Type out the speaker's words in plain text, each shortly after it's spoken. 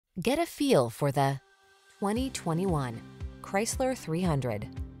Get a feel for the 2021 Chrysler 300.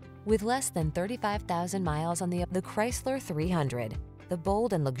 With less than 35,000 miles on the Chrysler 300, the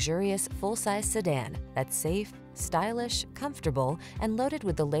bold and luxurious full-size sedan that's safe, stylish, comfortable, and loaded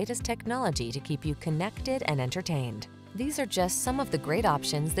with the latest technology to keep you connected and entertained. These are just some of the great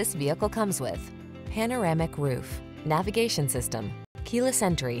options this vehicle comes with: panoramic roof, navigation system, keyless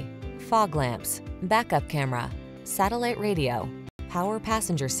entry, fog lamps, backup camera, satellite radio, power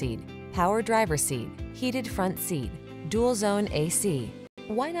passenger seat, power driver seat, heated front seat, dual zone AC.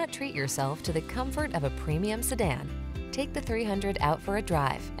 Why not treat yourself to the comfort of a premium sedan? Take the 300 out for a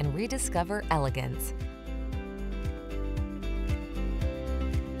drive and rediscover elegance.